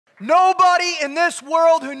Nobody in this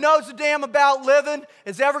world who knows a damn about living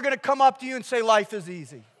is ever going to come up to you and say life is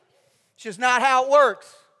easy. It's just not how it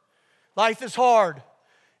works. Life is hard.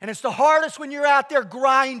 And it's the hardest when you're out there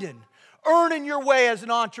grinding, earning your way as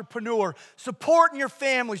an entrepreneur, supporting your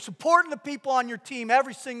family, supporting the people on your team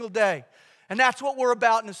every single day. And that's what we're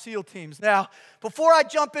about in the SEAL teams. Now, before I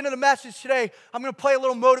jump into the message today, I'm going to play a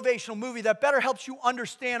little motivational movie that better helps you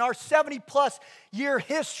understand our 70-plus year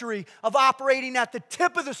history of operating at the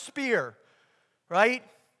tip of the spear, right?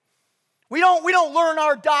 We don't learn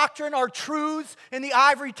our doctrine, our truths in the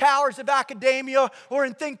ivory towers of academia or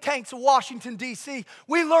in think tanks of Washington, D.C.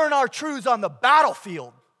 We learn our truths on the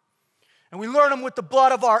battlefield. And we learn them with the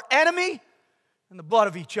blood of our enemy and the blood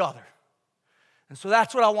of each other. And so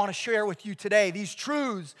that's what I want to share with you today. These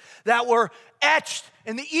truths that were etched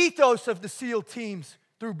in the ethos of the SEAL teams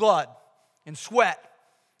through blood and sweat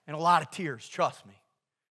and a lot of tears, trust me.